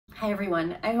Hi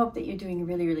everyone, I hope that you're doing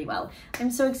really well. I'm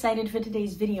so excited for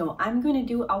today's video. I'm going to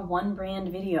do a one brand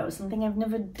video, something I've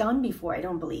never done before, I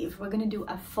don't believe. We're going to do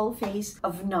a full face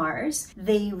of Nars.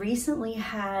 They recently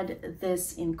had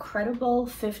this incredible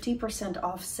 50%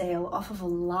 off sale off of a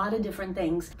lot of different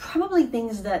things. Probably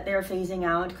things that they're phasing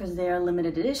out because they're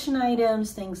limited edition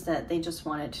items, things that they just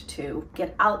wanted to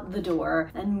get out the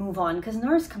door and move on, because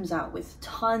Nars comes out with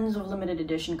tons of limited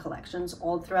edition collections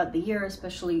all throughout the year,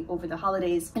 especially over the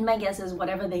holidays. And my guess is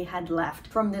whatever they had left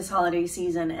from this holiday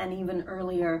season and even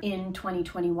earlier in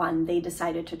 2021, they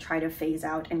decided to try to phase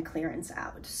out and clearance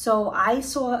out. So I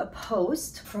saw a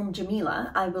post from Jamila.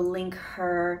 I will link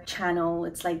her channel.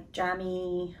 It's like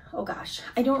Jammy, oh gosh,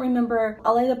 I don't remember.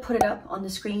 I'll either put it up on the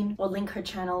screen or link her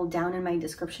channel down in my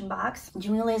description box.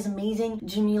 Jamila is amazing.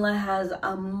 Jamila has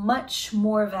a much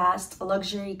more vast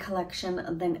luxury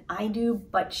collection than I do,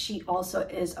 but she also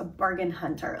is a bargain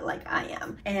hunter like I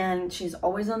am. And she's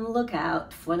always on the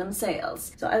lookout for them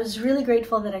sales. So I was really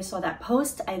grateful that I saw that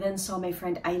post. I then saw my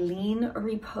friend Eileen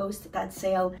repost that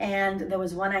sale, and there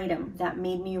was one item that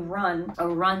made me run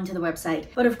to the website.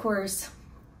 But of course,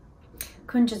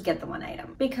 couldn't just get the one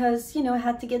item because, you know, I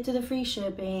had to get to the free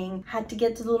shipping, had to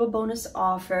get to the little bonus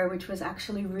offer, which was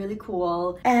actually really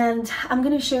cool. And I'm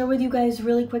gonna share with you guys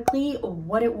really quickly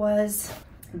what it was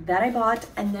that I bought,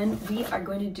 and then we are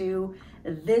going to do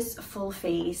this full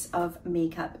face of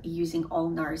makeup using all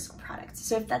Nars products.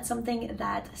 So if that's something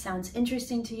that sounds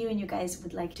interesting to you and you guys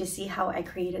would like to see how I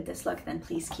created this look, then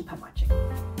please keep on watching.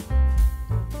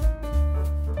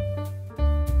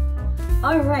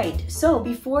 All right, so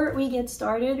before we get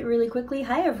started, really quickly,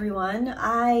 hi everyone.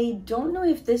 I don't know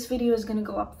if this video is gonna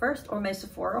go up first or my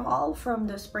Sephora haul from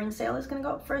the spring sale is gonna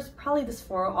go up first. Probably the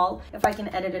Sephora haul if I can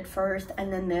edit it first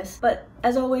and then this. But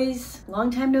as always, long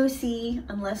time no see,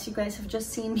 unless you guys have just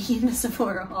seen me in the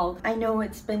Sephora haul. I know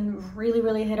it's been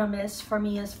really hit or miss for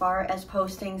me as far as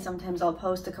posting. Sometimes I'll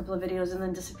post a couple of videos and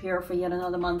then disappear for yet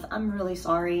another month. I'm really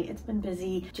sorry, it's been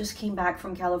busy. Just came back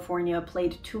from California,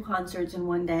 played 2 concerts in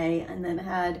one day, and then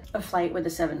had a flight with a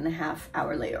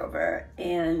 7.5-hour layover,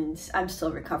 and I'm still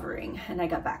recovering, and I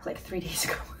got back like 3 days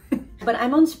ago. But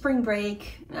I'm on spring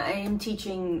break. I am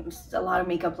teaching a lot of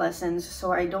makeup lessons,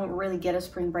 so I don't really get a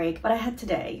spring break. But I had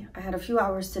today. I had a few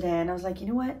hours today, and I was like, you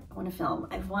know what? I want to film.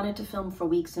 I've wanted to film for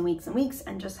weeks and weeks and weeks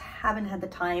and just haven't had the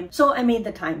time. So I made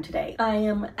the time today. I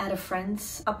am at a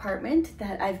friend's apartment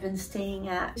that I've been staying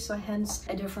at, so hence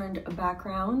a different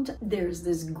background. There's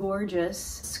this gorgeous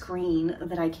screen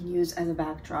that I can use as a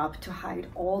backdrop to hide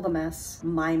all the mess,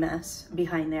 my mess,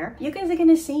 behind there. You guys are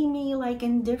gonna see me like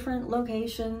in different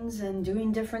locations and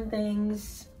doing different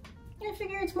things. I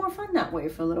figure it's more fun that way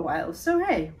for a little while, so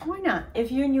hey, why not?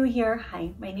 If you're new here,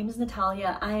 hi, my name is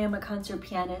Natalia. I am a concert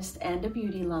pianist and a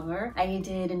beauty lover. I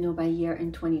did a No by Year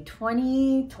in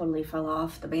 2020, totally fell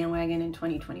off the bandwagon in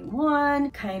 2021,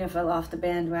 kind of fell off the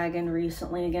bandwagon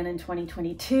recently again in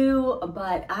 2022,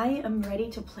 but I am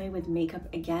ready to play with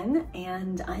makeup again,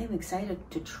 and I am excited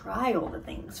to try all the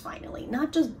things finally.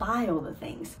 Not just buy all the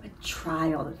things, but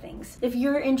try all the things. If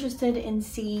you're interested in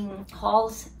seeing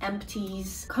hauls,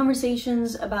 empties, conversations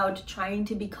about trying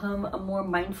to become a more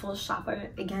mindful shopper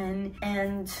again,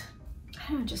 and I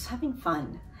don't know, just having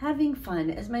fun.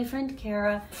 As my friend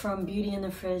Kara from Beauty and the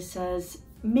Frizz says,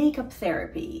 makeup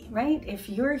therapy, right? If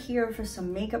you're here for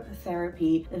some makeup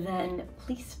therapy, then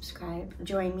please subscribe,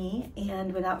 join me,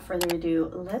 and without further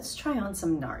ado, let's try on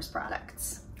some Nars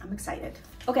products. I'm excited.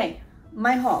 Okay,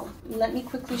 my haul. Let me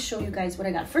quickly show you guys what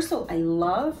I got. First of all, I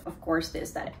love, of course, the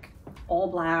aesthetic. All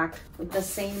black with the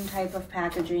same type of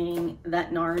packaging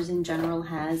that Nars in general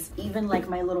has. Even like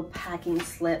my little packing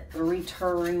slip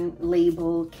return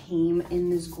label came in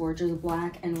this gorgeous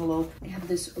black envelope. I have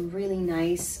this really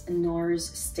nice Nars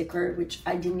sticker, which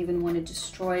I didn't even want to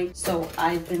destroy. So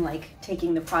I've been like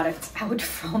taking the products out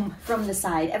from the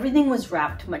side. Everything was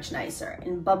wrapped much nicer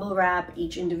in bubble wrap,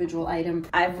 each individual item.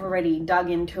 I've already dug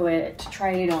into it to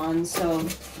try it on. So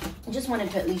I just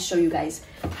wanted to at least show you guys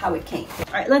how it came.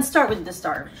 All right, let's start with the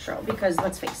star show, because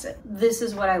let's face it, this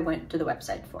is what I went to the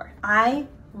website for. I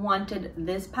wanted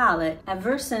this palette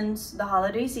ever since the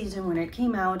holiday season when it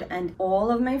came out, and all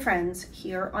of my friends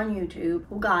here on YouTube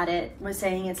who got it was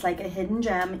saying it's like a hidden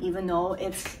gem, even though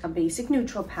it's a basic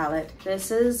neutral palette.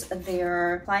 This is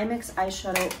their Climax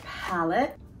eyeshadow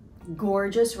palette.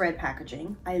 Gorgeous red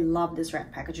packaging. I love this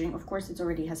red packaging. Of course, it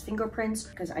already has fingerprints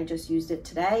because I just used it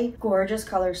today. Gorgeous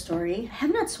color story. I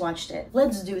have not swatched it.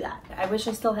 Let's do that. I wish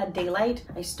I still had daylight.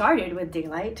 I started with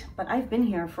daylight, but I've been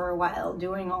here for a while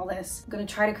doing all this. I'm gonna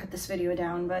try to cut this video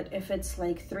down, but if it's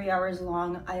like 3 hours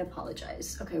long, I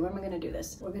apologize. Okay, where am I gonna do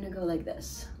this? We're gonna go like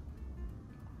this.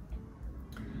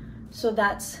 So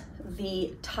that's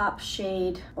the top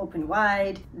shade, Open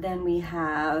Wide. Then we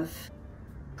have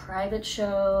Private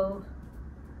Show,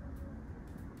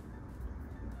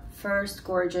 First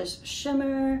Gorgeous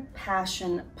Shimmer,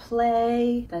 Passion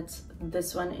Play. That's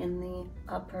this one in the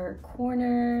upper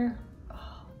corner.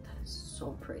 Oh, that is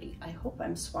so pretty. I hope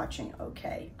I'm swatching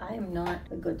okay. I am not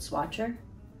a good swatcher.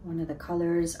 One of the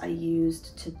colors I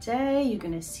used today, you're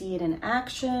gonna see it in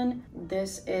action.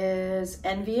 This is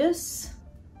Envious.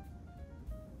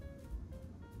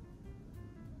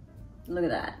 Look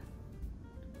at that.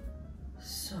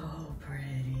 So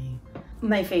pretty.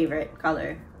 My favorite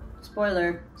color.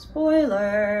 Spoiler,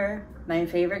 spoiler. My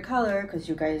favorite color, because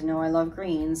you guys know I love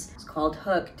greens, it's called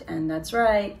Hooked, and that's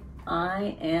right,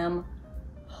 I am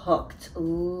hooked.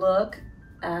 Look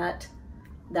at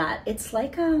that. It's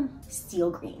like a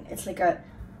steel green. It's like a,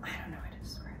 I don't know how to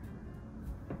describe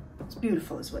it. It's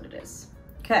beautiful is what it is.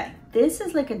 Okay, this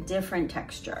is like a different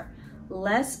texture.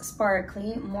 Less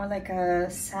sparkly, more like a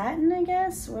satin, I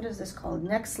guess. What is this called?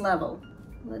 Next Level.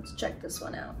 Let's check this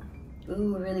one out.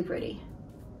 Ooh, really pretty.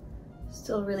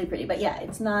 Still really pretty, but yeah,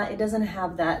 it's not, it doesn't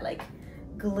have that like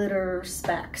glitter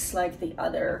specks like the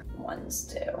other ones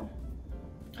do.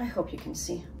 I hope you can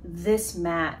see. This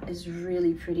matte is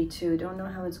really pretty too. Don't know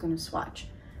how it's going to swatch,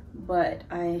 but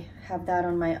I have that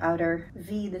on my outer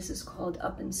V. This is called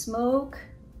Up in Smoke.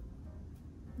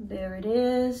 There it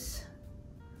is.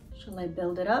 Shall I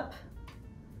build it up?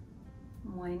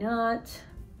 Why not?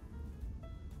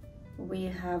 We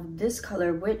have this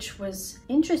color, which was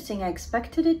interesting. I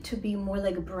expected it to be more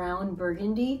like brown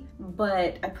burgundy,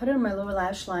 but I put it on my lower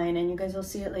lash line and you guys will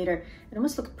see it later. It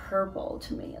almost looked purple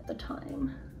to me at the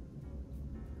time.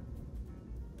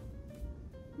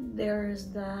 There's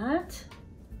that.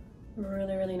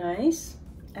 Really, really nice.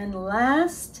 And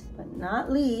last but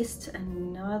not least,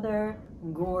 another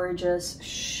gorgeous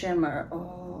shimmer.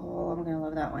 Oh, I'm gonna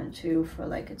love that one too for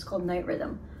like, it's called Night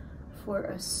Rhythm. For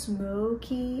a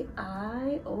smoky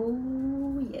eye.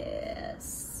 Oh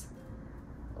yes.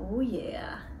 Oh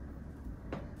yeah.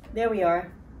 There we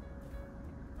are.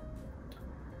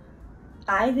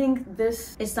 I think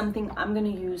this is something I'm gonna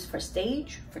use for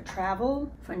stage, for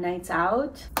travel, for nights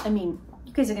out. I mean,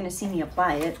 you guys are gonna see me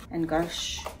apply it and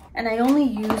gosh. And I only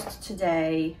used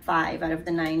today 5 out of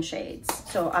the 9 shades.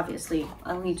 So obviously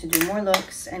I'll need to do more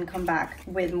looks and come back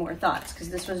with more thoughts because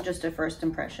this was just a first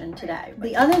impression today.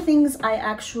 The other things I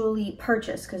actually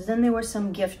purchased, because then there were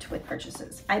some gift with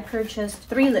purchases. I purchased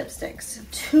 3 lipsticks.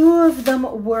 2 of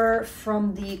them were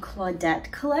from the Claudette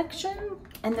collection.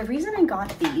 And the reason I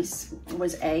got these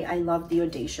was A, I love the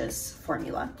Audacious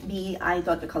formula. B, I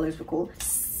thought the colors were cool.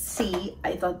 C,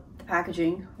 I thought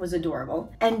packaging was adorable.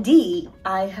 And D,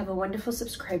 I have a wonderful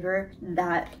subscriber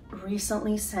that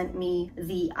recently sent me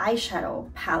the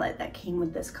eyeshadow palette that came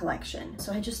with this collection.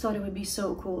 So I just thought it would be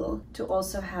so cool to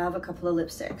also have a couple of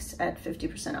lipsticks at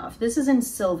 50% off. This is in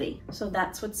Sylvie. So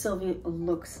that's what Sylvie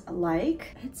looks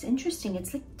like. It's interesting.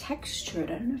 It's like textured.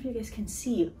 I don't know if you guys can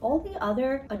see. All the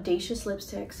other Audacious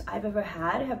lipsticks I've ever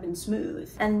had have been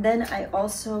smooth. And then I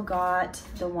also got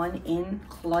the one in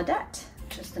Claudette.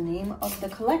 Just the name of the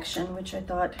collection, which I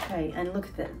thought, hey, and look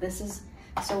at that. This is,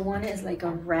 so one is like a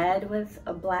red with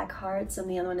a black hearts and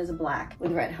the other one is a black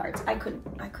with red hearts. I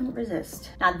couldn't resist.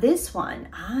 Now this one,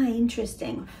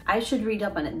 interesting. I should read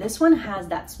up on it. This one has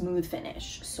that smooth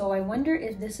finish. So I wonder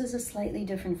if this is a slightly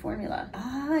different formula.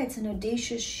 It's an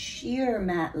Audacious sheer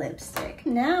matte lipstick.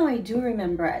 Now I do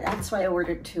remember, that's why I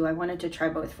ordered 2. I wanted to try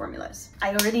both formulas.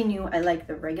 I already knew I liked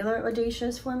the regular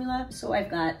Audacious formula. So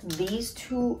I've got these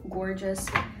 2 gorgeous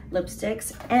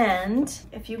lipsticks, and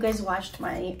if you guys watched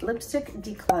my lipstick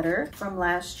declutter from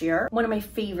last year, one of my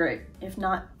favorite, if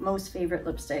not most favorite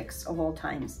lipsticks of all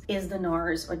times is the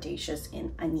Nars Audacious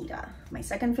in Anita. My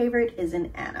second favorite is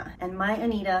in Anna, and my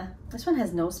Anita, this one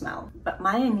has no smell, but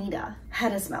my Anita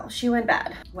had a smell. She went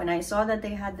bad. When I saw that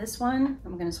they had this one,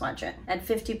 I'm gonna swatch it. At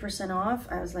 50% off,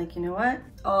 I was like, you know what?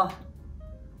 Oh,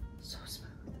 so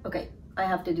smooth. Okay, I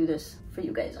have to do this for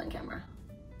you guys on camera.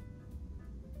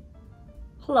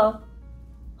 Hello.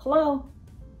 Hello.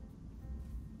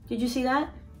 Did you see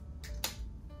that?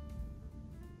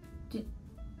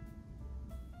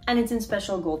 And it's in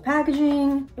special gold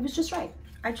packaging. It was just right.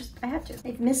 I had to.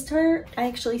 I've missed her. I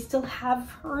actually still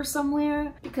have her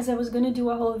somewhere because I was gonna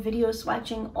do a whole video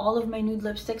swatching all of my nude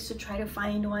lipsticks to try to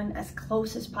find one as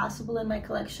close as possible in my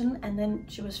collection. And then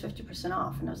she was 50%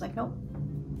 off and I was like, nope.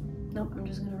 Nope, I'm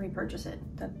just gonna repurchase it.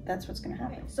 That's what's gonna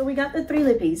happen. So we got the 3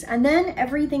 lippies, and then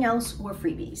everything else were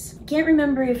freebies. I can't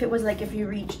remember if it was like if you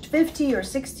reached $50 or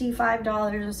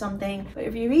 $65 or something, but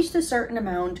if you reached a certain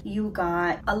amount, you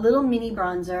got a little mini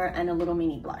bronzer and a little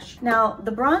mini blush. Now,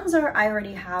 the bronzer I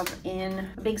already have in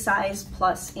a big size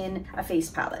plus in a face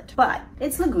palette, but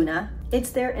it's Laguna.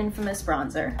 It's their infamous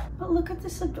bronzer. But look at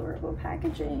this adorable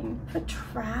packaging for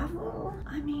travel.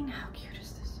 I mean, how cute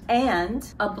is this? And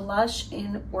a blush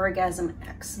in Orgasm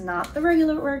X, not the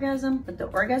regular Orgasm, but the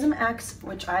Orgasm X,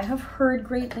 which I have heard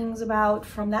great things about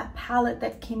from that palette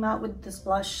that came out with this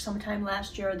blush sometime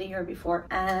last year or the year before.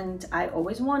 And I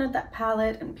always wanted that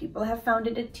palette, and people have found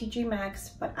it at TJ Maxx,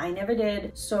 but I never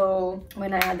did. So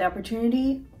when I had the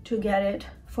opportunity to get it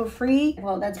for free,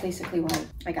 well, that's basically why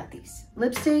I got these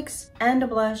lipsticks and a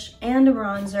blush and a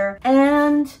bronzer,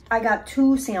 and I got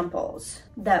 2 samples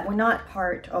that were not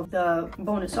part of the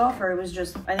bonus offer. It was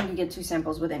just, I think you get 2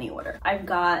 samples with any order. I've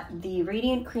got the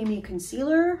Radiant Creamy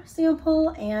Concealer sample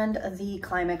and the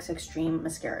Climax Extreme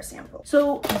Mascara sample.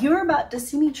 So you're about to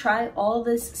see me try all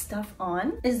this stuff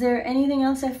on. Is there anything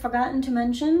else I've forgotten to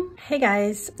mention? Hey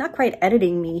guys, not quite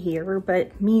editing me here,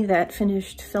 but me that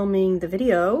finished filming the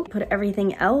video, put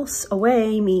everything else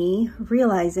away, me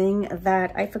realizing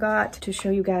that I forgot to show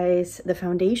you guys the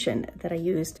foundation that I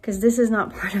used, because this is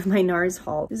not part of my Nars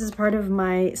haul. This is part of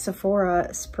my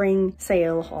Sephora spring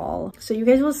sale haul. So you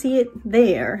guys will see it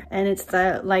there, and it's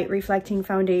the light reflecting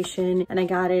foundation, and I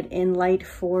got it in light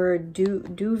for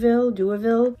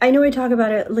Deauville. I know I talk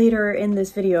about it later in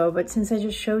this video, but since I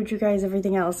just showed you guys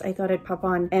everything else, I thought I'd pop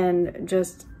on and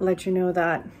just let you know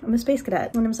that I'm a space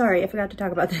cadet, and I'm sorry I forgot to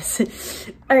talk about this.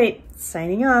 All right,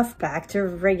 signing off, back to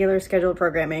regular scheduled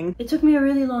programming. It took me a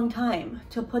really long time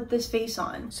to put this face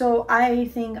on, so I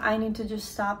think I need to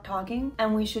just stop talking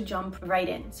and we should jump right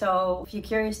in. So if you're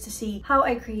curious to see how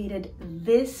I created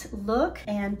this look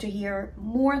and to hear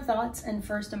more thoughts and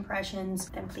first impressions,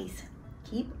 then please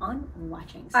keep on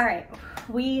watching. All right,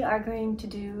 we are going to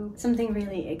do something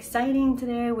really exciting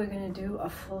today. We're going to do a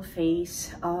full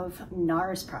face of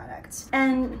Nars products.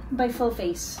 And by full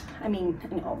face, I mean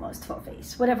almost full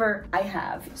face, whatever I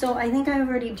have. So I think I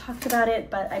already talked about it,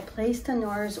 but I placed a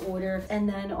Nars order, and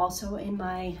then also in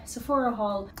my Sephora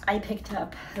haul, I picked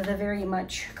up the very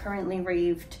much currently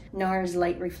raved Nars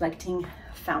Light Reflecting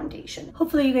Foundation.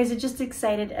 Hopefully you guys are just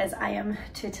excited as I am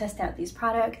to test out these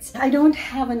products. I don't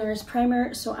have a Nars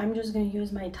primer, so I'm just going to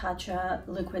use my TATCHA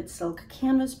Liquid Silk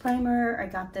Canvas Primer. I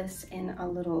got this in a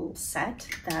little set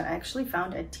that I actually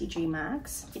found at TJ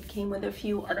Maxx. It came with a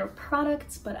few other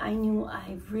products, but I knew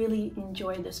I really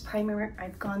enjoyed this primer.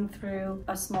 I've gone through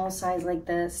a small size like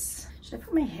this. Should I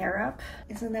put my hair up?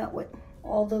 Isn't that what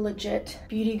all the legit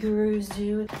beauty gurus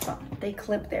do? So they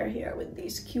clip their hair with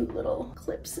these cute little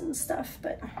clips and stuff,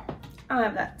 but I don't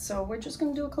have that, so we're just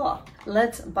gonna do a claw.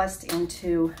 Let's bust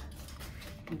into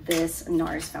this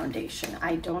Nars foundation.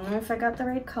 I don't know if I got the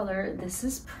right color. This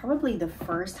is probably the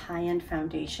first high-end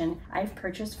foundation I've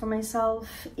purchased for myself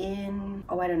in,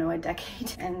 oh, I don't know, a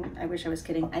decade. And I wish I was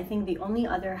kidding. I think the only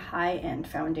other high-end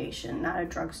foundation, not a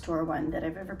drugstore one, that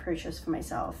I've ever purchased for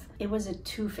myself, it was a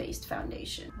Too Faced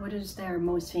foundation. What is their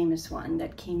most famous one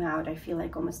that came out, I feel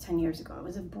like almost 10 years ago?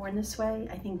 Was it Born This Way?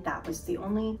 I think that was the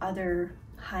only other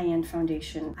high-end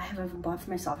foundation I have ever bought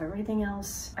for myself. Everything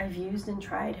else I've used and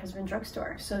tried has been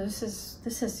drugstore. So this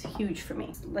is huge for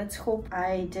me. Let's hope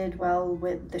I did well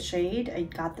with the shade. I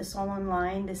got this all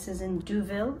online. This is in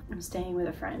Deauville. I'm staying with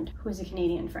a friend who is a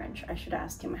Canadian French. I should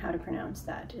ask him how to pronounce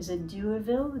that. Is it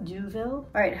Deauville? Deauville?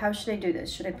 All right, how should I do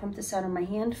this? Should I pump this out on my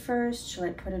hand first? Should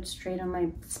I put it straight on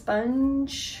my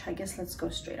sponge? I guess let's go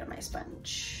straight on my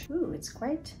sponge. Ooh, it's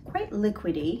quite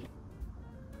liquidy.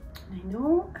 I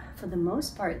know for the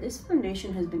most part this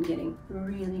foundation has been getting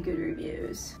really good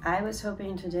reviews. I was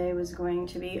hoping today was going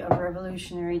to be a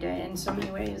revolutionary day in so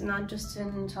many ways, not just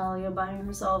in Natalia buying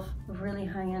herself a really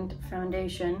high-end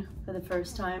foundation for the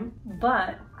first time,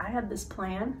 but I had this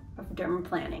plan of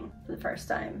dermaplaning for the first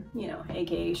time, you know,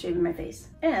 aka shaving my face,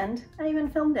 and I even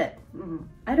filmed it.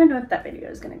 I don't know if that video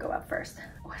is gonna go up first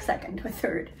or second or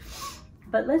third,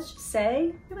 but let's just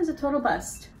say it was a total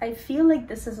bust. I feel like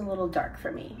this is a little dark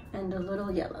for me and a little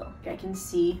yellow. I can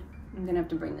see I'm gonna have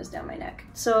to bring this down my neck.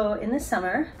 So in the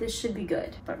summer, this should be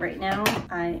good. But right now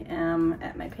I am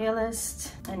at my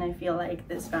palest and I feel like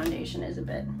this foundation is a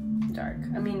bit dark.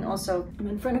 I mean, also, I'm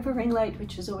in front of a ring light,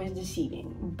 which is always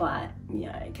deceiving, but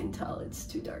yeah, I can tell it's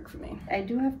too dark for me. I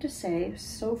do have to say,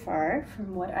 so far,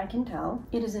 from what I can tell,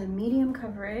 it is a medium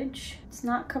coverage. It's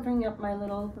not covering up my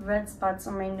little red spots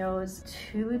on my nose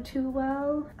too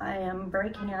well. I am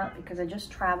breaking out because I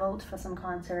just traveled for some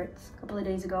concerts a couple of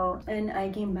days ago, and I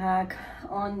came back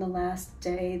on the last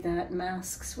day that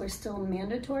masks were still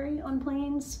mandatory on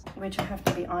planes, which I have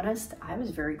to be honest, I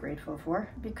was very grateful for,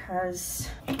 because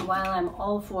while I'm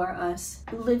all for us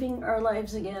living our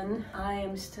lives again, I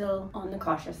am still on the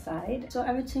cautious side. So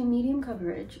I would say medium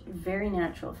coverage, very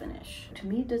natural finish. To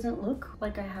me, it doesn't look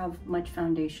like I have much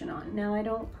foundation on. Now, I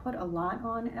don't put a lot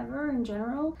on ever in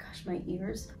general. Gosh, my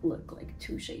ears look like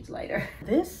 2 shades lighter.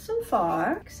 This so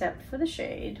far, except for the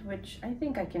shade, which I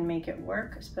think I can make it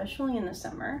work, especially in the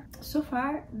summer. So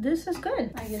far, this is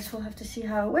good. I guess we'll have to see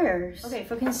how it wears. Okay,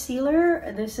 for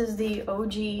concealer, this is the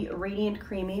OG Radiant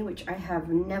Creamy, which I have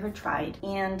never tried.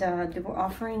 And they were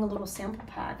offering a little sample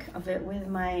pack of it with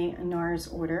my Nars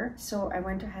order. So I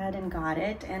went ahead and got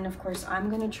it. And of course, I'm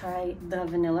gonna try the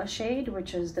vanilla shade,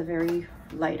 which is the very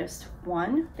lightest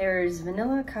one. There's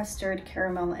vanilla, custard,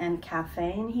 caramel, and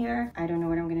cafe in here. I don't know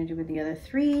what I'm gonna do with the other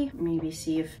 3. Maybe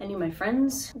see if any of my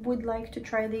friends would like to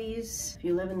try these. If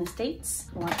you live in the States,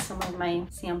 want some of my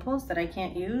samples that I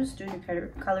can't use due to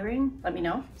coloring, let me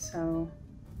know. So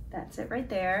that's it right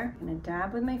there. I'm gonna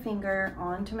dab with my finger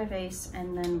onto my face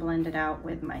and then blend it out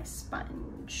with my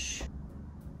sponge.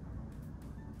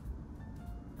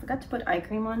 Forgot to put eye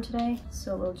cream on today,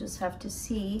 so we'll just have to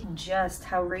see just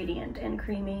how radiant and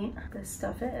creamy this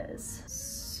stuff is.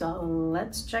 So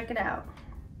let's check it out.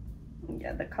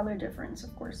 Yeah, the color difference,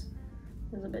 of course,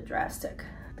 is a bit drastic.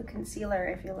 The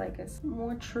concealer, I feel like, is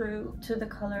more true to the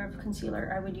color of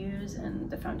concealer I would use, and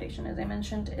the foundation, as I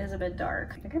mentioned, is a bit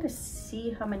dark. I gotta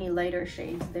see how many lighter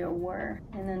shades there were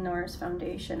in the Nars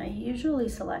foundation. I usually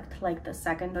select like the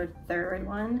 2nd or 3rd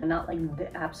one, and not like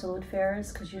the absolute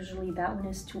fairest, because usually that one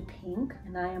is too pink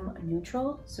and I am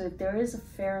neutral. So if there is a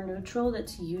fair neutral,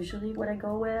 that's usually what I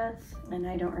go with. And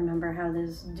I don't remember how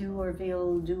this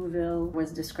Deauville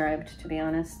was described, to be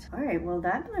honest. All right, well,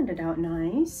 that blended out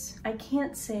nice. I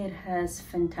can't say it has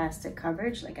fantastic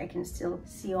coverage, like I can still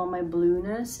see all my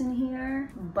blueness in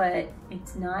here, but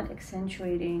it's not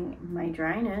accentuating my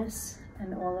dryness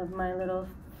and all of my little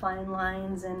fine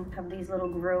lines and have these little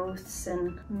growths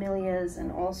and milias and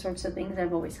all sorts of things.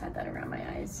 I've always had that around my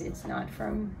eyes. It's not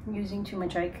from using too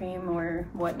much eye cream or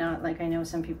whatnot, like I know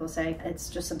some people say. It's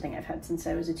just something I've had since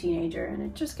I was a teenager, and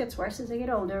it just gets worse as I get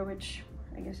older, which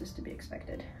I guess is to be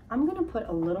expected. I'm gonna put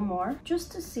a little more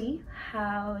just to see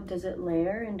how does it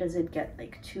layer, and does it get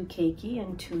like too cakey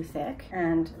and too thick,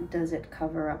 and does it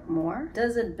cover up more?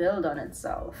 Does it build on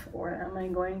itself, or am I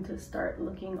going to start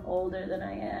looking older than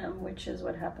I am, which is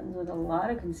what happens with a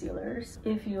lot of concealers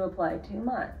if you apply too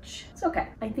much. It's okay.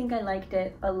 I think I liked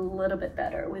it a little bit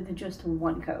better with just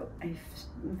 1 coat. I'm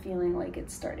feeling like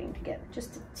it's starting to get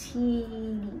just a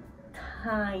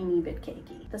tiny bit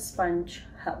cakey. The sponge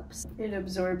helps. It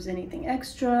absorbs anything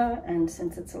extra, and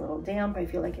since it's a little damp, I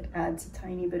feel like it adds a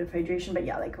tiny bit of hydration. But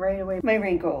yeah, like right away, my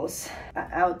wrinkles are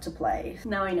out to play.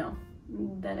 Now I know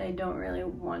that I don't really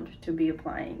want to be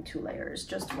applying 2 layers,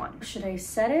 just 1. Should I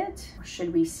set it, or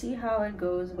should we see how it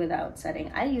goes without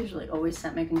setting? I usually always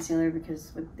set my concealer,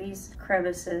 because with these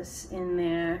crevices in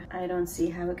there, I don't see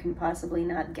how it can possibly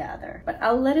not gather. But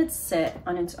I'll let it sit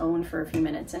on its own for a few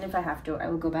minutes, and if I have to, I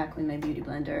will go back with my beauty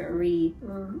blender,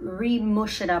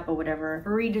 re-mush it up or whatever,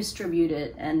 redistribute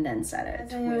it, and then set it.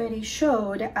 As I already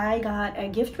showed, I got a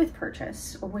gift with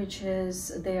purchase, which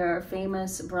is their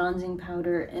famous bronzing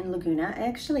powder in Laguna. I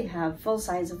actually have full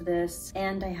size of this,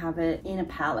 and I have it in a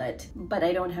palette, but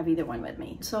I don't have either one with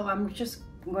me. So I'm just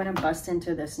I'm going to bust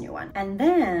into this new one. And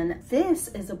then this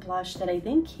is a blush that I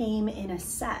think came in a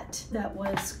set that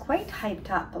was quite hyped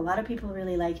up. A lot of people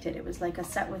really liked it. It was like a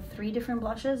set with 3 different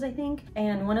blushes, I think.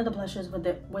 And one of the blushes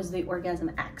was the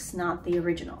Orgasm X, not the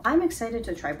original. I'm excited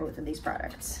to try both of these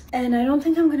products. And I don't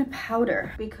think I'm going to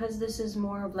powder, because this is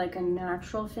more of like a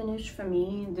natural finish for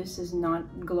me. This is not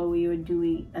glowy or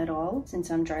dewy at all.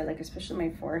 Since I'm dry, like especially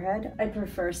my forehead, I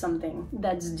prefer something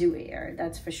that's dewier,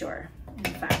 that's for sure.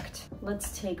 In fact,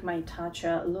 let's take my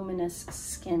TATCHA Luminous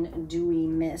Skin Dewy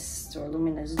Mist, or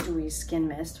Luminous Dewy Skin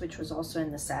Mist, which was also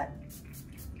in the set.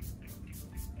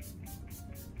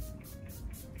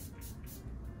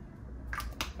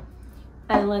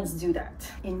 And let's do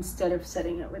that instead of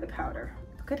setting it with a powder.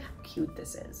 Look at how cute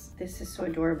this is. This is so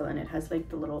adorable, and it has like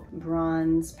the little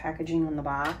bronze packaging on the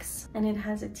box, and it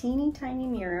has a teeny tiny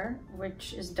mirror,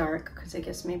 which is dark because I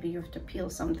guess maybe you have to peel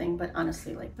something, but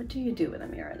honestly, like, what do you do with a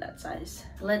mirror that size?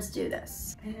 Let's do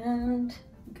this. And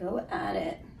go at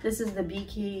it. This is the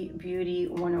BK Beauty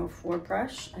 104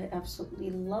 brush. I absolutely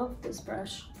love this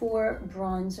brush for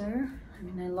bronzer. I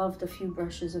mean, I love the few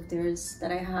brushes of theirs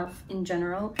that I have in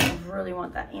general. I really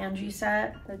want that Angie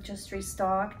set that just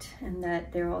restocked and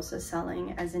that they're also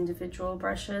selling as individual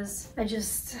brushes. I've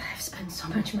spent so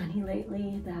much money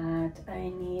lately that I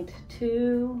need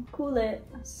to cool it.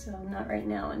 So not right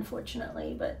now,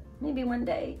 unfortunately, but maybe one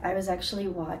day. I was actually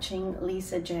watching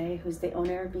Lisa J, who's the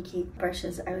owner of BK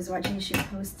Brushes. I was watching, she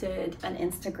posted on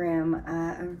Instagram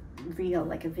a reel,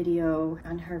 like a video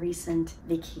on her recent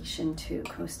vacation to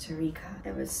Costa Rica.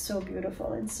 It was so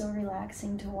beautiful and so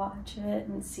relaxing to watch it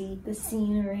and see the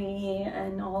scenery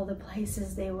and all the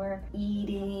places they were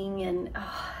eating, and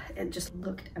it just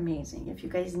looked amazing. If you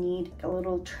guys need a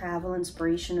little travel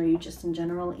inspiration, or you just in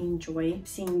general enjoy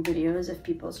seeing videos of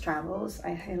people's travels,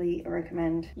 I highly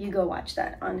recommend you go watch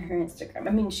that on her Instagram.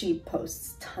 I mean, she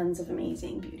posts tons of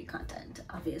amazing beauty content,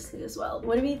 obviously, as well.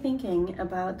 What are we thinking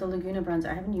about the Laguna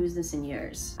bronzer? I haven't used this in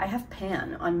years. I have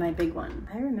Pan on my big one.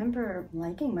 I remember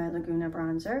liking my Laguna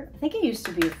bronzer. I think I used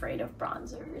to be afraid of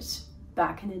bronzers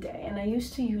back in the day, and I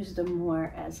used to use them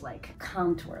more as like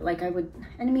contour. Like I would,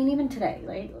 and I mean even today,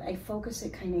 like I focus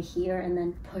it kind of here and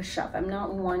then push up. I'm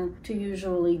not one to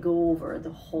usually go over the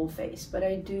whole face, but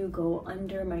I do go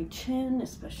under my chin,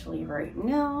 especially right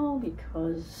now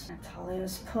because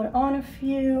Natalia's put on a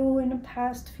few in the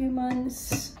past few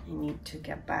months. I need to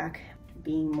get back to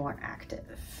being more active.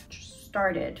 Just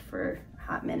started for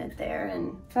hot minute there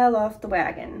and fell off the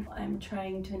wagon. I'm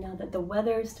trying to, now that the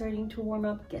weather is starting to warm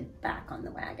up, get back on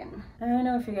the wagon. I don't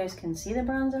know if you guys can see the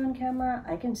bronzer on camera.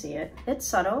 I can see it. It's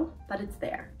subtle, but it's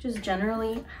there. Just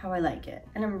generally how I like it.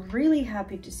 And I'm really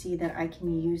happy to see that I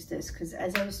can use this, because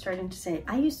as I was starting to say,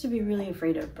 I used to be really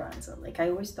afraid of bronzer. Like I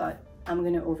always thought, I'm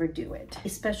gonna overdo it,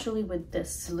 especially with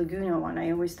this Laguna one. I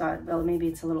always thought, well, maybe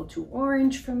it's a little too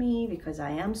orange for me because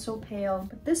I am so pale.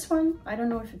 But this one, I don't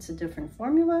know if it's a different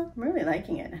formula. I'm really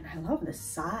liking it, and I love the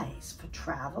size for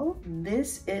travel.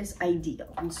 This is ideal.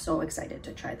 I'm so excited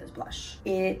to try this blush.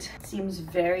 It seems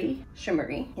very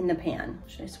shimmery in the pan.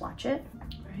 Should I swatch it? All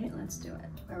right, let's do it.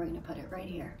 Where are we gonna put it? Right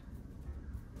here.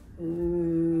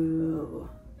 Ooh.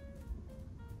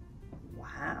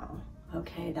 Wow.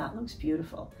 Okay, that looks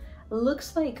beautiful.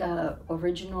 Looks like a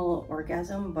original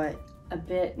Orgasm, but a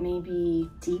bit maybe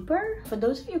deeper. For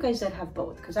those of you guys that have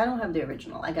both, because I don't have the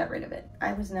original, I got rid of it.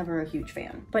 I was never a huge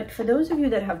fan. But for those of you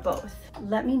that have both,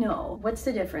 let me know what's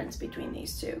the difference between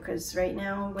these two, because right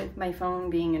now with my phone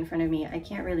being in front of me, I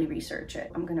can't really research it.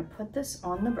 I'm gonna put this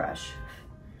on the brush,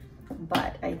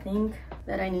 but I think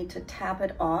that I need to tap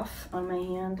it off on my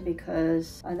hand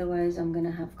because otherwise I'm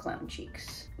gonna have clown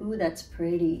cheeks. Ooh, that's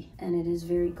pretty. And it is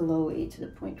very glowy to the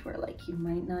point where like you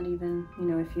might not even, you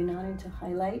know, if you're not into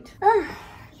highlight. You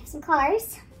have some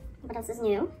colors. What else is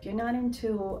new? If you're not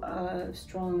into a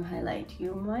strong highlight,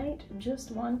 you might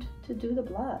just want to do the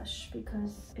blush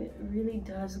because it really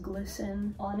does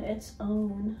glisten on its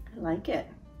own. I like it.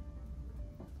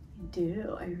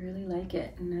 Do. I really like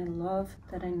it, and I love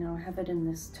that I now have it in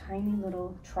this tiny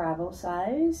little travel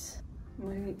size.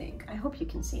 What do you think? I hope you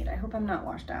can see it. I hope I'm not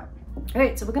washed out. All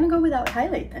right, so we're gonna go without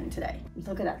highlight then today.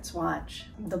 Look at that swatch.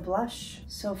 The blush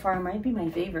so far might be my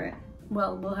favorite.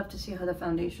 Well, we'll have to see how the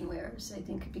foundation wears. I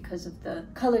think because of the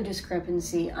color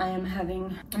discrepancy, I am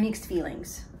having mixed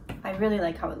feelings. I really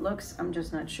like how it looks. I'm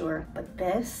just not sure. But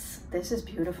this is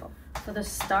beautiful. For the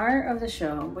star of the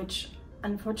show, which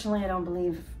unfortunately I don't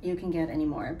believe you can get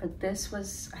anymore, but this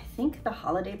was, I think, the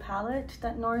holiday palette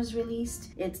that Nars released.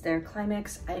 It's their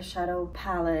Climax eyeshadow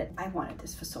palette. I wanted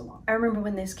this for so long. I remember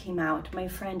when this came out, my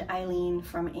friend Eileen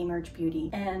from Emerge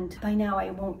Beauty, and by now I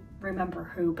won't remember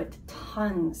who, but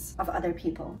tons of other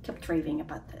people kept raving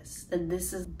about this. That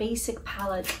this is basic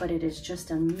palette, but it is just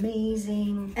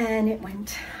amazing. And it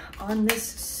went on this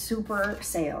super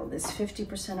sale, this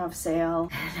 50% off sale.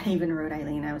 And I even wrote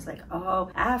Eileen, I was like, oh,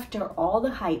 after all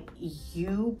the hype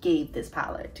you gave this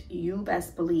palette, you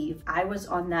best believe I was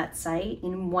on that site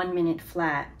in 1 minute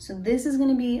flat. So this is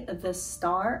gonna be the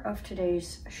star of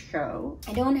today's show.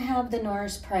 I don't have the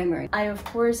Nars primer. I of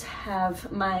course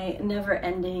have my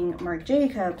never-ending Marc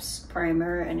Jacobs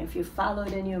primer, and if you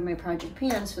followed any of my project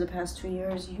pans for the past 2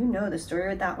 years, you know the story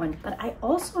with that one. But I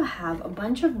also have a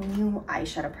bunch of new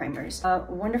eyeshadow primers. A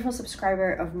wonderful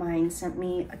subscriber of mine sent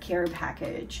me a care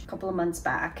package a couple of months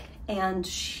back, and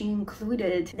she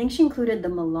included, I think she included the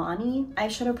Milani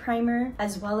eyeshadow primer,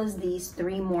 as well as these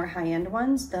 3 more high-end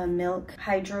ones, the Milk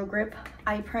Hydro Grip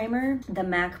Eye Primer, the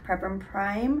MAC Prep and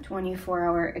Prime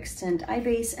 24-Hour Extend Eye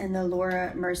Base, and the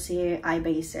Laura Mercier Eye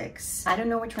Basics. I don't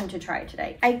know which one to try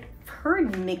today. I've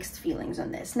heard mixed feelings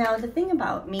on this. Now, the thing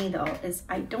about me though is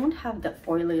I don't have the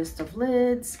oiliest of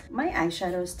lids. My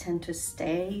eyeshadows tend to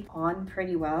stay on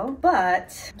pretty well,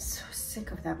 but I'm so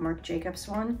sick of that Marc Jacobs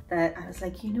one that I was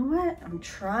like, you know what? I'm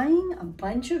trying a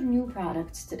bunch of new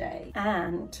products today,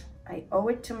 and I owe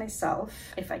it to myself,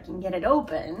 if I can get it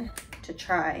open, to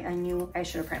try a new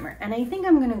eyeshadow primer. And I think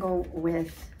I'm gonna go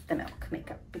with the Milk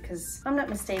makeup, because if I'm not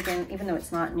mistaken, even though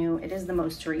it's not new, it is the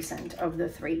most recent of the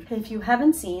 3. If you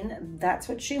haven't seen, that's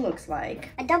what she looks like.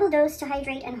 A double dose to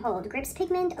hydrate and hold. Grips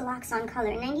pigment, locks on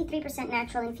color. 93%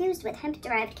 natural, infused with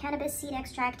hemp-derived cannabis seed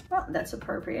extract. Well, that's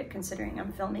appropriate considering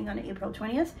I'm filming on April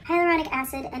 20th. Hyaluronic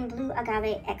acid and blue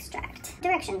agave extract.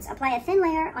 Directions: apply a thin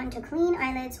layer onto clean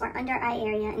eyelids or under eye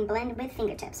area and blend with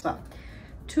fingertips. Well,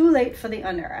 too late for the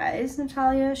under eyes.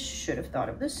 Natalia should have thought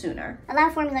of this sooner.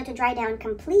 Allow formula to dry down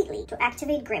completely to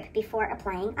activate grip before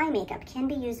applying eye makeup. Can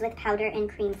be used with powder and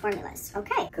cream formulas.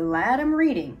 Okay. Glad I'm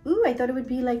reading. Ooh, I thought it would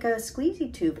be like a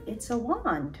squeezy tube. It's a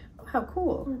wand. Oh, how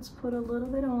cool. Let's put a little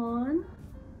bit on.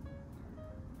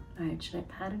 All right, should I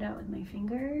pat it out with my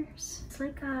fingers? It's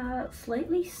like a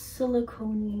slightly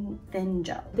silicone-y thin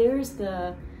gel. There's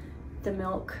the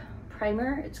Milk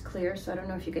primer. It's clear, so I don't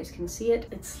know if you guys can see it.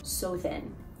 It's so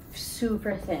thin,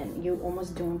 super thin. You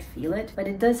almost don't feel it, but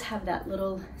it does have that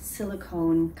little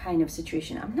silicone kind of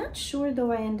situation. I'm not sure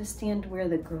though I understand where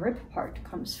the grip part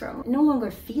comes from. I no longer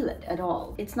feel it at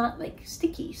all. It's not like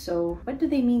sticky, so what do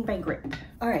they mean by grip?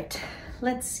 All right,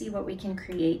 let's see what we can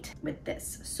create with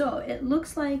this. So it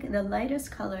looks like the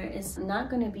lightest color is not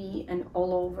going to be an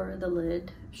all over the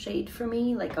lid shade for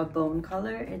me, like a bone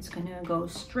color. It's gonna go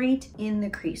straight in the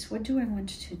crease. What do I want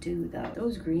to do though?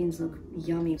 Those greens look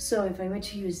yummy. So if I were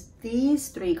to use these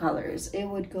 3 colors, it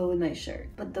would go with my shirt.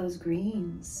 But those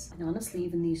greens, and honestly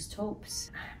even these taupes,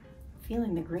 I'm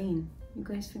feeling the green. You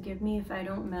guys forgive me if I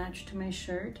don't match to my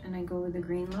shirt and I go with the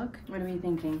green look. What are we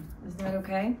thinking? Is that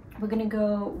okay? We're gonna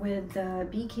go with the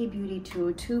BK Beauty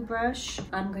 202 brush.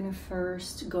 I'm gonna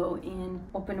first go in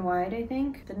open wide, I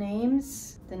think. The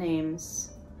names.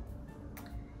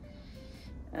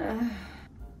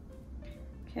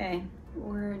 Okay,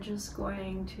 we're just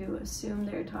going to assume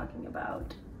they're talking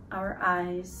about our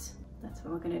eyes. That's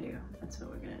what we're gonna do. That's what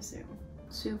we're gonna assume.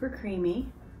 Super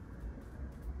creamy.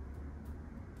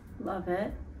 Love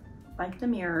it. Like the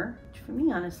mirror, which for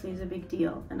me honestly is a big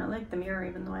deal. And I like the mirror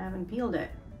even though I haven't peeled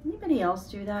it. Anybody else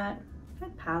do that? I've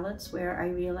had palettes where I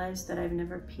realized that I've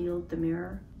never peeled the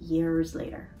mirror years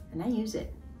later, and I use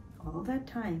it all that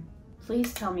time.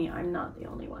 Please tell me I'm not the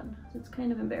only one. It's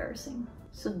kind of embarrassing.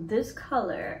 So this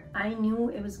color, I knew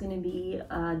it was gonna be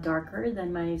darker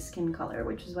than my skin color,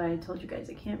 which is why I told you guys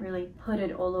I can't really put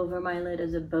it all over my lid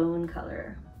as a bone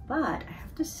color. But I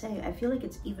have to say, I feel like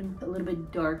it's even a little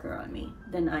bit darker on me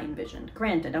than I envisioned.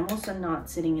 Granted, I'm also not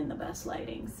sitting in the best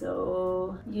lighting,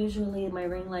 so usually my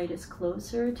ring light is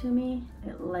closer to me.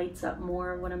 It lights up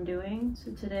more what I'm doing.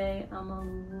 So today I'm a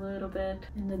little bit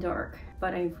in the dark,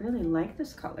 but I really like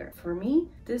this color. For me,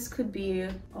 this could be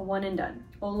a one and done.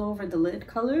 All over the lid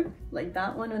color, like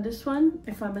that one or this one,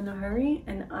 if I'm in a hurry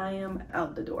and I am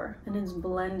out the door. And it's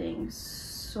blending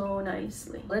so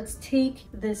nicely. Let's take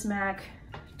this MAC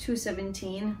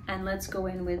 217 and let's go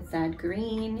in with that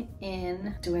green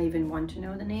in, do I even want to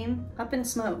know the name? Up in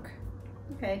Smoke.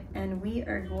 Okay, and we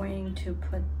are going to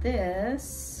put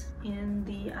this in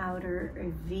the outer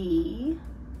V.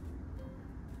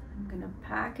 I'm gonna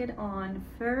pack it on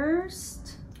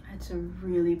first. It's a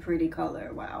really pretty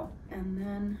color, wow. And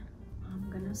then I'm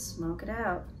gonna smoke it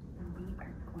out. And we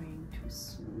are going to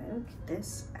smoke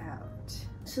this out.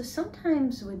 So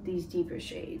sometimes with these deeper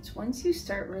shades, once you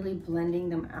start really blending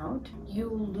them out, you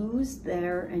lose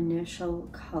their initial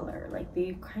color. Like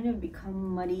they kind of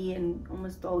become muddy and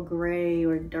almost all gray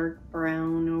or dark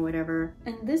brown or whatever.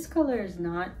 And this color is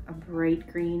not a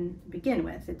bright green to begin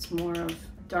with. It's more of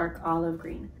dark olive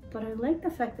green. But I like the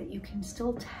fact that you can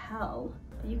still tell.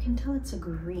 You can tell it's a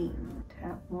green.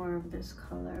 Tap more of this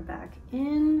color back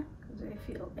in, because I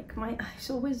feel like my eyes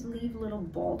always leave little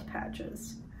bald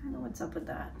patches. I don't know what's up with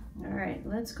that. All right,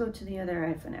 let's go to the other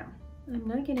eye for now. I'm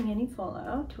not getting any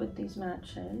fallout with these matte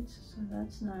shades, so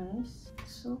that's nice.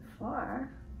 So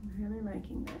far, I'm really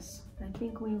liking this. I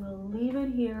think we will leave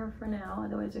it here for now,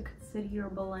 otherwise it could sit here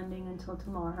blending until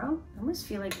tomorrow. I almost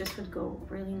feel like this would go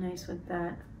really nice with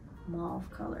that mauve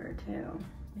color too.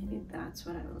 Maybe that's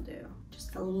what I will do.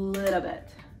 Just a little bit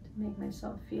make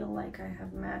myself feel like I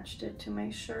have matched it to my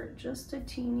shirt just a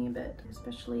teeny bit,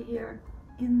 especially here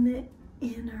in the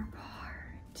inner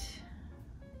part.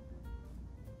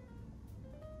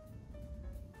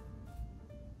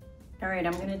 All right,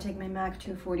 I'm gonna take my MAC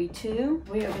 242.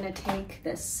 We are gonna take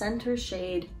the center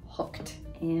shade Hooked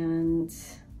and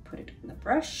put it in the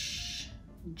brush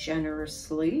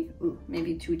generously. Ooh,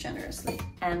 maybe too generously.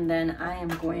 And then I am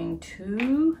going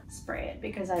to spray it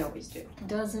because I always do.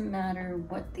 Doesn't matter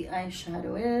what the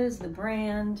eyeshadow is, the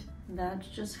brand, that's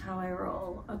just how I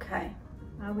roll. Okay,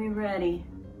 are we ready?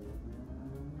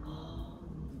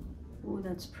 Oh,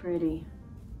 that's pretty.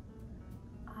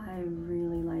 I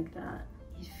really like that.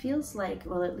 It feels like,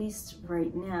 well, at least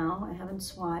right now, I haven't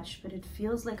swatched, but it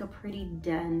feels like a pretty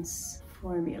dense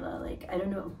formula. Like, I don't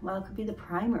know, well, it could be the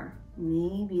primer.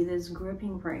 Maybe this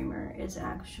gripping primer is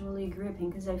actually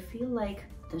gripping, because I feel like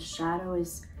the shadow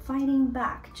is fighting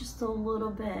back just a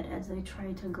little bit as I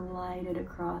try to glide it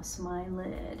across my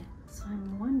lid. So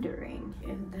I'm wondering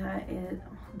if that is,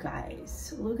 oh,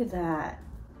 guys, look at that.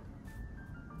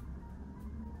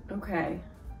 Okay,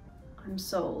 I'm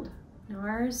sold.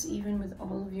 Nars, even with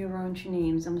all of your raunchy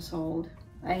names, I'm sold.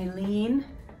 Eileen,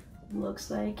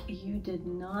 looks like you did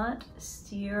not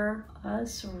steer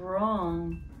us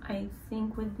wrong. I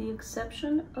think with the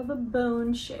exception of a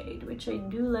bone shade, which I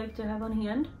do like to have on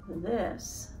hand,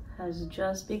 this has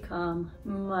just become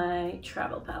my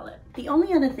travel palette. The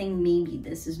only other thing maybe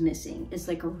this is missing is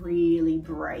like a really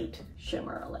bright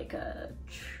shimmer, like a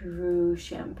true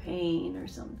champagne or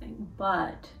something.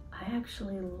 But I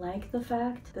actually like the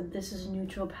fact that this is a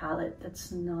neutral palette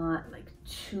that's not like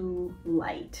too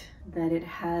light, that it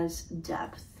has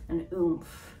depth and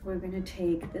oomph. We're gonna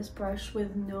take this brush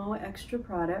with no extra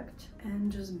product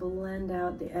and just blend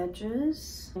out the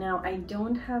edges. Now, I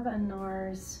don't have a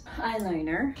Nars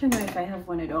eyeliner. I don't know if I have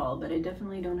one at all, but I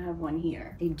definitely don't have one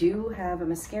here. I do have a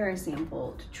mascara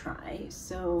sample to try.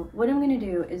 So what I'm gonna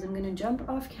do is I'm gonna jump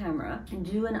off camera and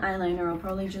do an eyeliner. I'll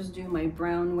probably just do my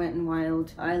brown Wet n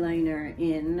Wild eyeliner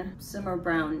in Simma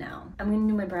Brown now. I'm gonna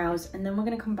do my brows, and then we're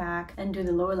gonna come back and do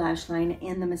the lower lash line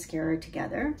and the mascara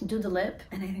together. Do the lip,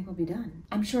 and I think we'll be done.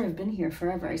 I'm sure I've been here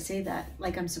forever. I say that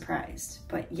like I'm surprised,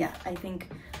 but yeah, I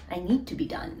think I need to be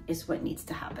done is what needs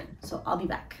to happen. So I'll be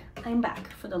back. I'm back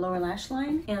for the lower lash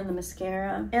line and the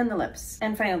mascara and the lips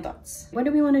and final thoughts. What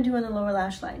do we want to do on the lower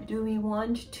lash line? Do we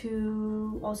want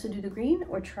to also do the green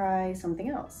or try something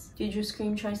else? Did you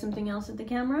scream try something else at the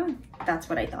camera? That's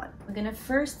what I thought. We're gonna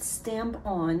first stamp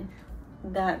on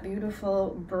that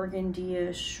beautiful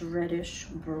burgundy-ish reddish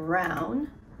brown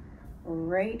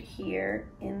right here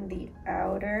in the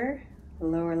outer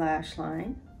lower lash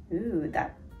line. Ooh,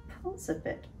 that pulls a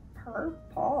bit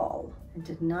purple. I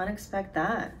did not expect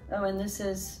that. Oh, and this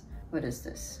is, what is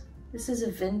this? This is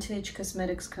a vintage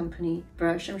cosmetics company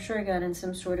brush. I'm sure I got in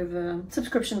some sort of a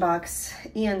subscription box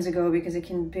eons ago because I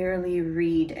can barely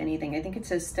read anything. I think it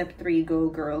says step 3, go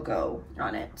girl go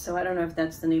on it. So I don't know if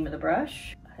that's the name of the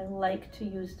brush. I like to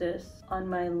use this on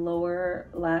my lower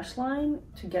lash line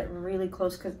to get really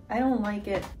close, because I don't like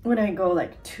it when I go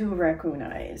like too raccoon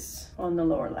eyes on the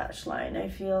lower lash line. I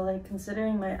feel like,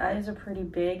 considering my eyes are pretty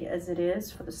big as it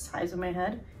is for the size of my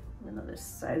head, even though the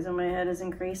size of my head is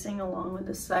increasing along with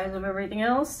the size of everything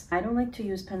else, I don't like to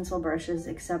use pencil brushes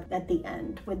except at the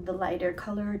end with the lighter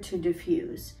color to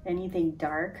diffuse. Anything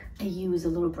dark, I use a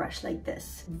little brush like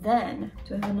this. Then,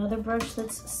 do I have another brush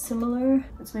that's similar?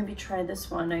 Let's maybe try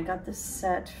this one. I got this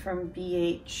set from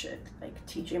BH, like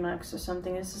TJ Maxx or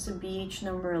something. This is a BH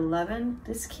number 11.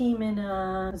 This came in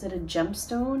a, was it a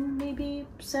gemstone maybe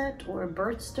set or a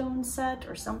birthstone set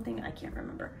or something? I can't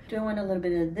remember. Do I want a little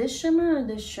bit of this shimmer or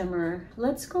this shimmer?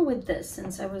 Let's go with this,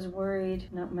 since I was worried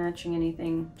not matching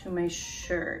anything to my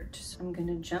shirt. So I'm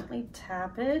gonna gently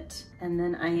tap it, and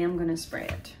then I am gonna spray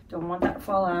it. Don't want that to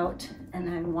fall out, and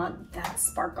I want that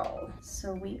sparkle.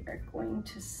 So we are going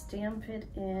to stamp it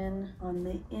in on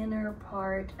the inner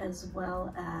part as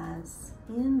well as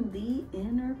in the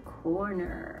inner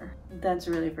corner. That's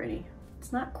really pretty.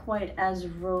 It's not quite as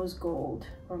rose gold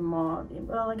or mauve.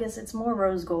 Well, I guess it's more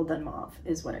rose gold than mauve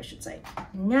is what I should say.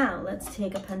 Now let's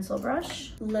take a pencil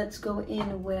brush. Let's go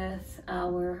in with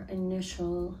our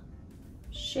initial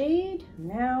shade.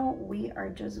 Now we are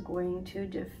just going to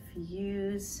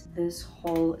diffuse this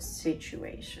whole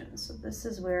situation. So this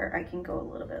is where I can go a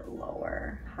little bit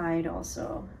lower. Hide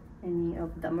also any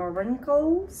of the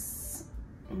wrinkles,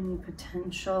 any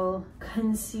potential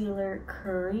concealer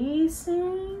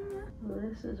creasing.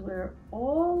 This is where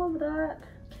all of that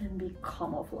can be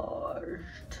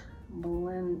camouflaged.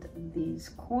 blend these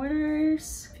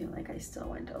corners. I feel like I still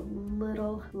went a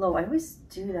little low. I always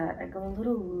do that. I go a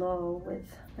little low with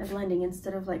my blending.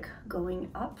 Instead of like going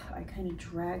up, I kind of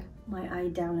drag my eye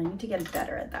down. I need to get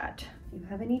better at that. If you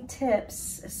have any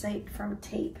tips, aside from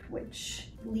tape, which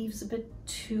leaves a bit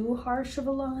too harsh of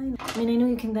a line. I mean, I know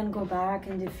you can then go back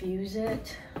and diffuse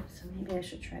it, so maybe I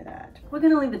should try that. We're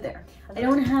gonna leave it there. I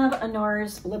don't have a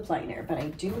Nars lip liner, but I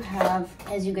do have,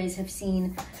 as you guys have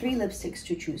seen, 3 lipsticks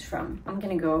to choose from. I'm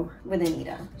gonna go with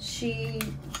Anita. She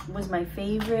was my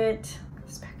favorite.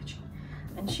 This packaging.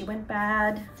 And she went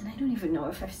bad, and I don't even know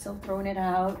if I've still thrown it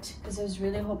out, because I was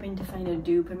really hoping to find a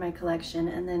dupe in my collection,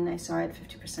 and then I saw it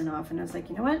 50% off, and I was like,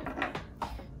 you know what?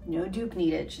 No dupe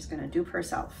needed. She's gonna dupe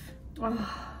herself.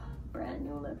 Oh, brand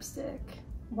new lipstick.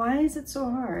 Why is it so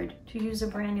hard to use a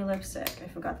brand new lipstick? I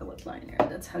forgot the lip liner.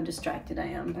 That's how distracted I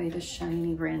am by the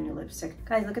shiny brand new lipstick.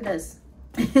 Guys, look at this.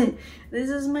 This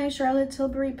is my Charlotte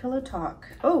Tilbury Pillowtalk.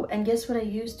 Oh, and guess what I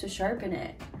used to sharpen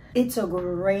it? It's a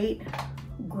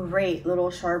great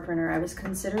little sharpener. I was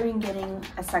considering getting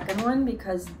a second one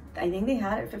because I think they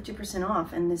had it 50%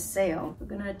 off in this sale. We're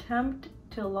gonna attempt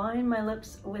to line my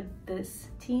lips with this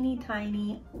teeny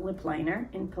tiny lip liner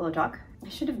in Pillowtalk. I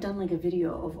should have done like a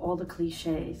video of all the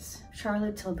cliches.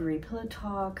 Charlotte Tilbury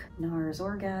Pillowtalk, Nars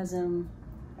Orgasm.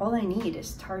 All I need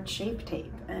is Tarte Shape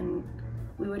Tape, and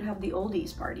we would have the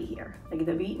oldies party here. Like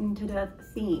the beaten to death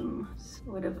themes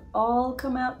would have all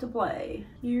come out to play.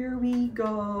 Here we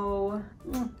go.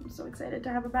 I'm so excited to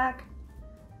have it back.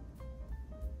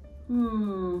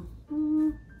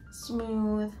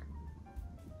 Smooth,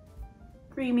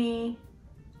 creamy,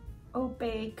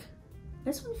 opaque.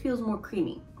 This one feels more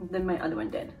creamy than my other one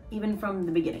did, even from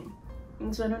the beginning.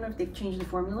 And so I don't know if they've changed the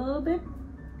formula a little bit,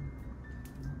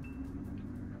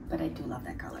 but I do love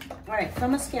that color. All right, for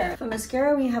mascara. For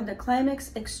mascara, we have the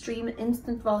Climax Extreme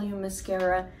Instant Volume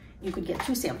Mascara. You could get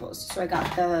 2 samples. So I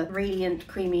got the Radiant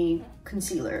Creamy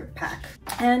Concealer pack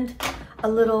and a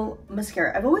little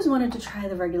mascara. I've always wanted to try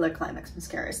the regular Climax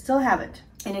mascara. I still haven't.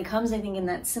 And it comes, I think, in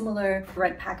that similar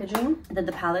red packaging that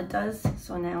the palette does.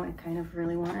 So now I kind of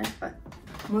really want it, but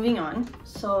moving on.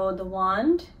 So the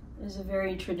wand is a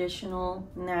very traditional,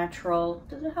 natural.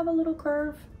 Does it have a little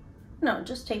curve? No,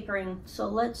 just tapering. So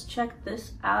let's check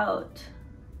this out.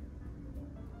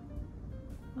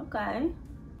 Okay.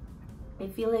 I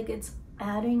feel like it's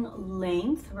adding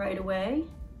length right away.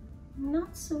 I'm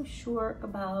not so sure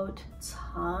about a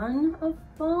ton of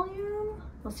volume.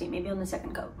 We'll see, maybe on the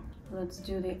second coat. Let's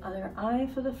do the other eye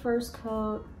for the first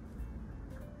coat.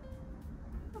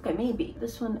 Okay, maybe.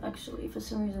 This one actually, for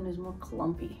some reason, is more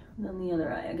clumpy than the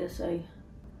other eye. I guess I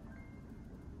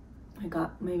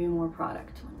got maybe more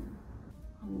product.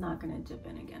 I'm not gonna dip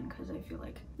in again because I feel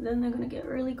like then they're gonna get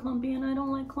really clumpy, and I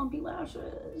don't like clumpy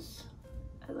lashes.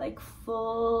 I like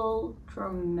full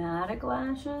dramatic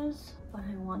lashes, but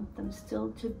I want them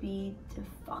still to be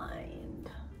defined.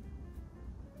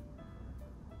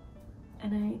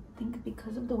 And I think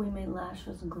because of the way my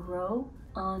lashes grow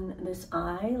on this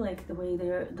eye, like the way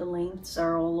the lengths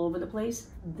are all over the place,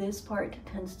 this part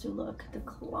tends to look the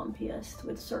clumpiest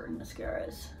with certain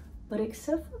mascaras. But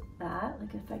except for that,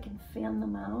 like if I can fan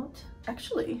them out,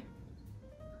 actually,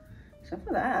 except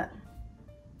for that,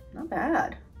 not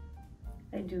bad.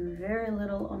 I do very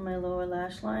little on my lower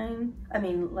lash line. I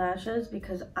mean lashes,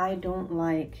 because I don't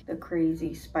like the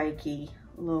crazy spiky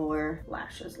lower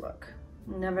lashes look.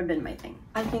 Never been my thing.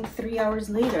 I think 3 hours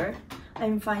later,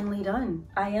 I'm finally done.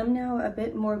 I am now a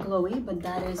bit more glowy, but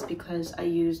that is because I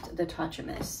used the TATCHA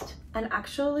mist. And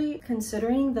actually,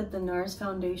 considering that the Nars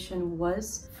foundation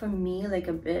was, for me, like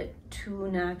a bit too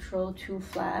natural, too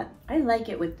flat, I like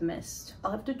it with the mist.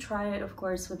 I'll have to try it, of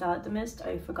course, without the mist.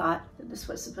 I forgot that this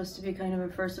was supposed to be kind of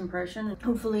a first impression.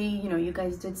 Hopefully, you know, you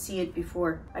guys did see it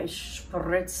before I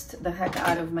spritzed the heck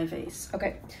out of my face.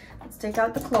 Okay, let's take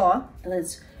out the claw.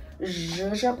 Let's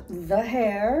zhuzh up the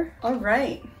hair. All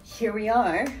right, here we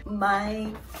are.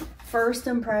 My first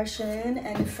impression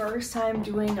and first time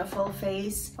doing a full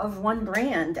face of one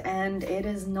brand, and it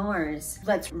is Nars.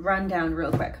 Let's run down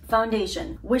real quick.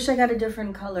 Foundation. Wish I got a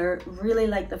different color. Really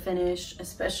like the finish,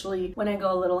 especially when I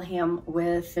go a little ham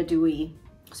with a dewy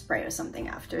spray or something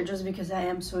after, just because I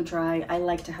am so dry. I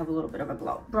like to have a little bit of a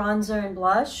glow. Bronzer and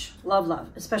blush, love,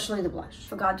 especially the blush.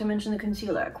 Forgot to mention the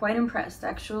concealer. Quite impressed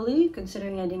actually,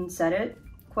 considering I didn't set it.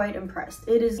 quite impressed.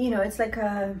 It is, you know, it's like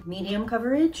a medium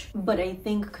coverage, but I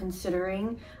think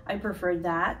considering I prefer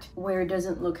that where it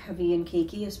doesn't look heavy and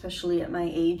cakey, especially at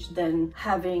my age, than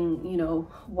having, you know,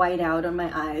 white out on my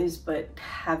eyes, but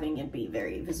having it be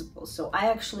very visible. So I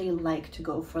actually like to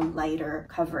go for lighter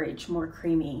coverage, more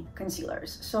creamy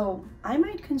concealers. So I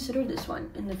might consider this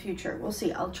one in the future. We'll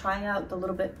see. I'll try out the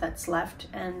little bit that's left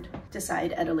and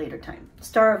decide at a later time.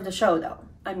 Star of the show though.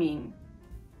 I mean,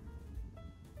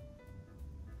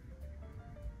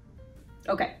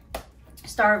 okay,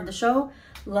 star of the show.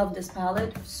 Love this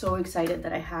palette. So excited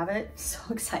that I have it. So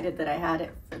excited that I had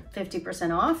it for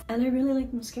 50% off. And I really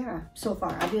like mascara so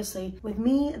far. Obviously, with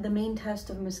me, the main test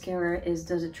of mascara is,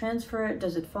 does it transfer?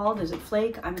 Does it fall? Does it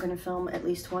flake? I'm gonna film at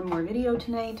least one more video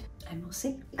tonight and we'll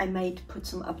see. I might put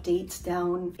some updates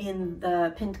down in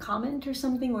the pinned comment or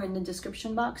something, or in the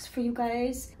description box for you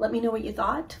guys. Let me know what you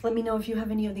thought. Let me know if you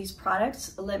have any of these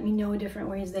products. Let me know different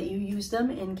ways that you use them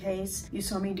in case you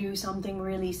saw me do something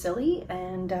really silly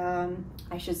and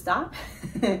I should stop.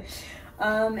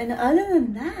 And other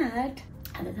than that,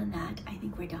 I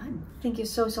think we're done. Thank you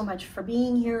so much for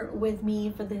being here with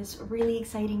me for this really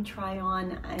exciting try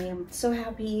on. I am so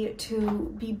happy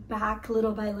to be back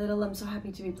little by little. I'm so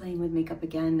happy to be playing with makeup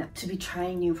again, to be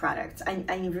trying new products.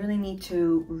 I really need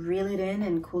to reel it in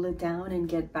and cool it down and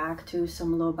get back to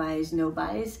some low buys, no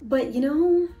buys. But you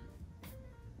know,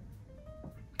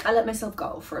 I let myself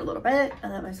go for a little bit. I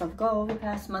let myself go over the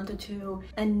past month or two,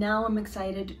 and now I'm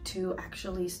excited to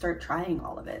actually start trying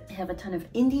all of it. I have a ton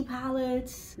of indie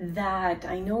palettes that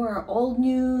I know are old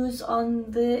news on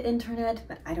the internet,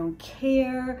 but I don't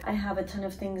care. I have a ton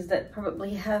of things that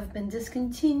probably have been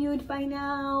discontinued by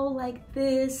now, like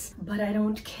this, but I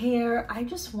don't care. I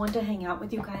just want to hang out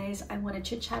with you guys. I want to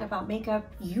chit chat about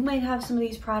makeup. You might have some of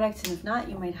these products, and if not,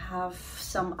 you might have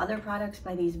some other products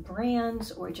by these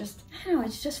brands, or just, I don't know,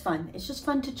 it's just fun. It's just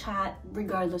fun to chat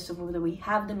regardless of whether we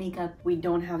have the makeup, we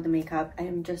don't have the makeup. I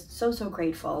am just so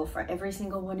grateful for every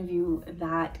single one of you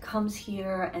that comes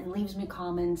here and leaves me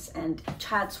comments and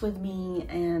chats with me,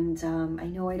 and I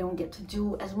know I don't get to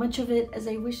do as much of it as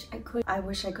I wish I could. I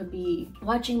wish I could be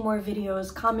watching more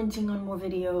videos, commenting on more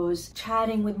videos,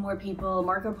 chatting with more people,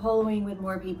 Marco Poloing with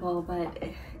more people, but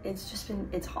it's just been,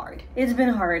 it's hard. It's been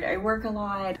hard. I work a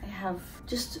lot. I have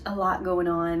just a lot going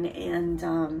on,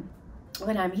 and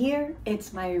when I'm here,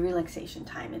 it's my relaxation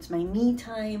time. It's my me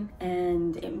time,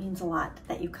 and it means a lot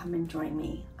that you come and join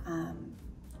me,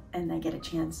 and I get a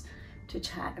chance to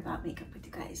chat about makeup with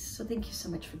you guys. So thank you so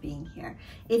much for being here.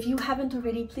 If you haven't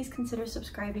already, please consider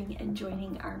subscribing and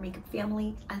joining our makeup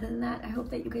family. Other than that, I hope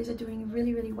that you guys are doing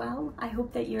really well. I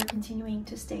hope that you're continuing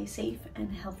to stay safe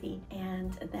and healthy,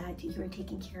 and that you're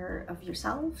taking care of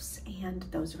yourselves and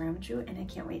those around you, and I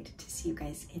can't wait to see you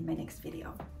guys in my next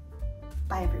video.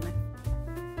 Bye everyone.